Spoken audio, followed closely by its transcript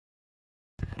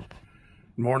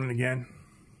Good morning again.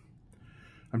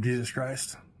 I'm Jesus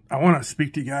Christ. I want to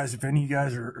speak to you guys. If any of you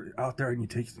guys are out there and you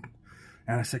take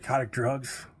antipsychotic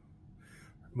drugs,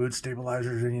 mood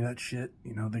stabilizers, any of that shit,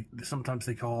 you know, sometimes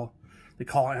they call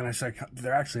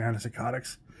they're actually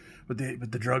antipsychotics, but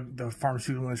the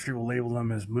pharmaceutical industry will label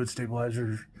them as mood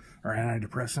stabilizers or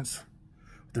antidepressants.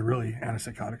 They're really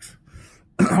antipsychotics.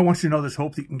 I want you to know there's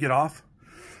hope that you can get off.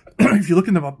 If you look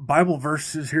in the Bible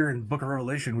verses here in the book of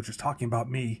Revelation, which is talking about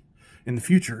me in the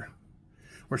future,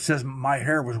 where it says my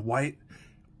hair was white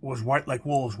like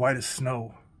wool, as white as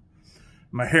snow.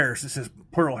 My hairs, it says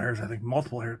plural hairs, I think,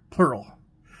 multiple hairs, plural.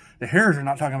 The hairs are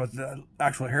not talking about the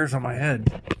actual hairs on my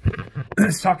head.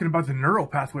 It's talking about the neural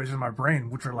pathways in my brain,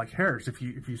 which are like hairs. If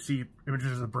you see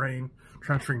images of the brain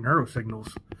transferring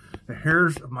neurosignals, the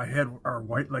hairs of my head are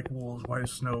white like wool, as white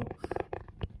as snow.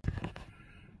 Good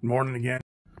morning again.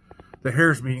 The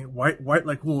hairs mean white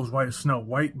like wool, as white as snow.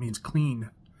 White means clean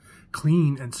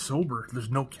and sober. There's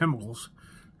no chemicals.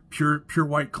 Pure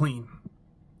white, clean.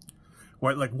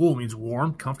 White like wool means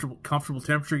warm, comfortable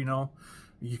temperature. You know,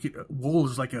 wool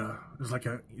is like a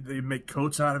they make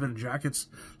coats out of it and jackets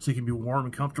so you can be warm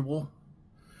and comfortable.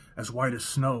 As white as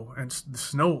snow, and the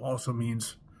snow also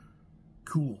means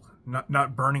cool,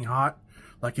 not burning hot.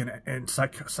 Like in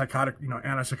psychotic, you know,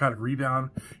 antipsychotic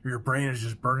rebound, your brain is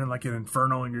just burning like an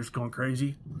inferno and you're just going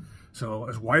crazy. So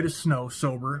as white as snow,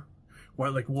 sober.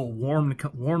 White like wool, warm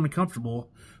and comfortable,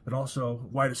 but also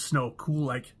white as snow, cool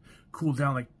like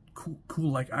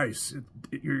ice.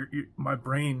 My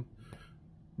brain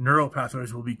neural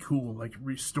pathways will be cool, like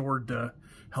restored to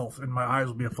health, and my eyes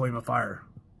will be a flame of fire.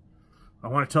 I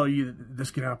want to tell you that this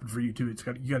can happen for you too.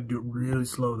 You got to do it really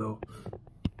slow though.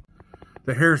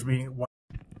 The hairs mean white.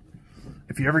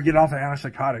 If you ever get off of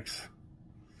antipsychotics,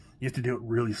 you have to do it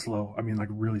really slow. I mean, like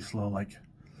really slow. Like,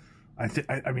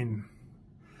 I mean,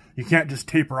 you can't just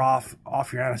taper off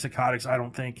your antipsychotics. I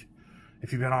don't think,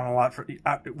 if you've been on a lot for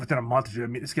within a month or two. I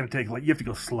mean, it's going to take, like, you have to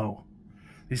go slow.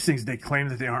 These things, they claim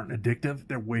that they aren't addictive.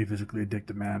 They're way physically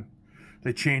addictive, man.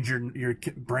 They change your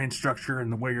brain structure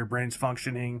and the way your brain's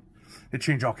functioning. They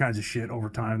change all kinds of shit over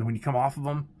time. And when you come off of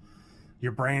them,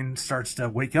 your brain starts to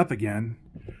wake up again.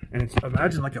 And it's,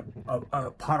 imagine like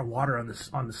a pot of water on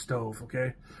the stove,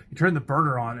 okay? You turn the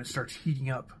burner on, it starts heating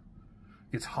up.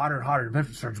 It gets hotter and hotter, and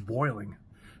eventually it starts boiling.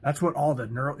 That's what all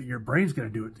your brain's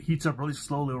going to do. It heats up really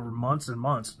slowly over months and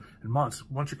months and months.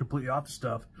 Once you're completely off the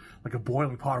stuff, like a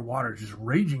boiling pot of water, just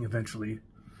raging eventually.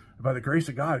 And by the grace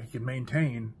of God, if you can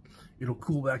maintain, it'll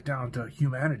cool back down to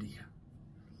humanity.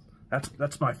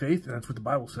 That's my faith, and that's what the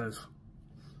Bible says.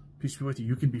 Peace be with you.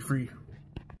 You can be free.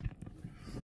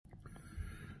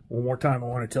 One more time, I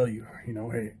want to tell you, you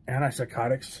know, hey,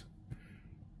 antipsychotics,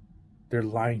 they're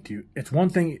lying to you. It's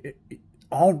one thing,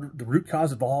 the root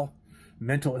cause of all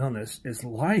mental illness is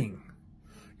lying.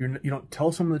 You don't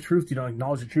tell someone the truth. You don't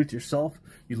acknowledge the truth yourself.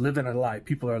 You live in a lie.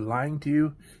 People are lying to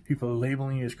you. People are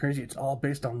labeling you as crazy. It's all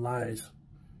based on lies.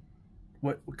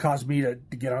 What caused me to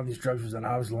get on these drugs was that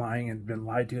I was lying and been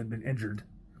lied to and been injured.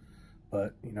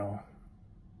 But, you know,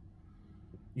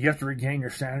 you have to regain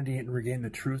your sanity and regain the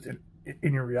truth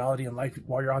in your reality in life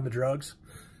while you're on the drugs.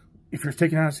 If you're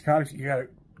taking antipsychotics, you got to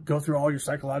go through all your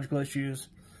psychological issues,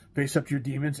 face up to your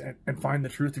demons, and find the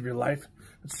truth of your life,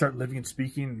 and start living and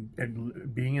speaking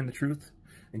and being in the truth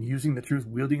and using the truth,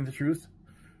 wielding the truth.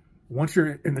 Once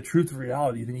you're in the truth of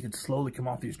reality, then you can slowly come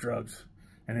off these drugs.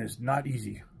 And it is not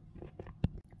easy.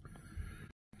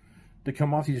 To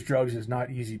come off these drugs is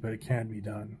not easy, but it can be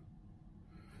done.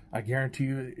 I guarantee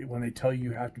you, when they tell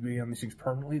you have to be on these things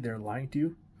permanently, they're lying to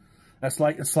you. It's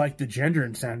like the gender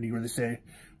insanity where they say,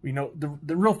 you know,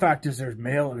 the real fact is there's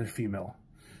male and there's female.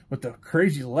 But the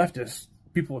crazy leftists,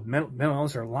 people with mental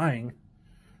illness, are lying.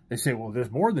 They say, well, there's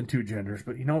more than two genders,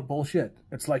 but you know what? Bullshit.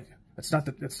 It's like, it's not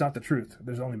the truth.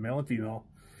 There's only male and female.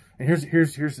 And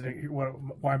here's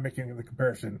why I'm making the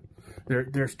comparison.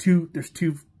 There's two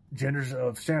genders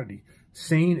of sanity: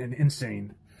 sane and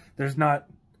insane. There's not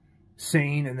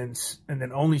sane and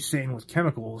then only sane with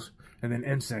chemicals and then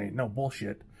insane. No,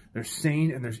 bullshit. There's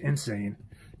sane and there's insane.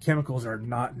 Chemicals are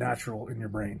not natural in your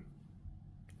brain.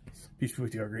 Peace be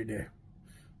with you. Have a great day.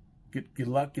 Good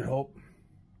luck. Good hope.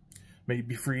 May you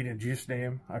be freed in Jesus'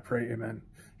 name. I pray. Amen.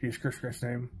 Jesus Christ's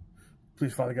name.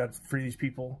 Please, Father God, free these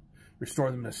people.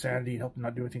 Restore them to sanity. Help them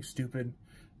not do anything stupid.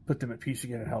 Put them at peace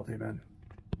again and health. Amen.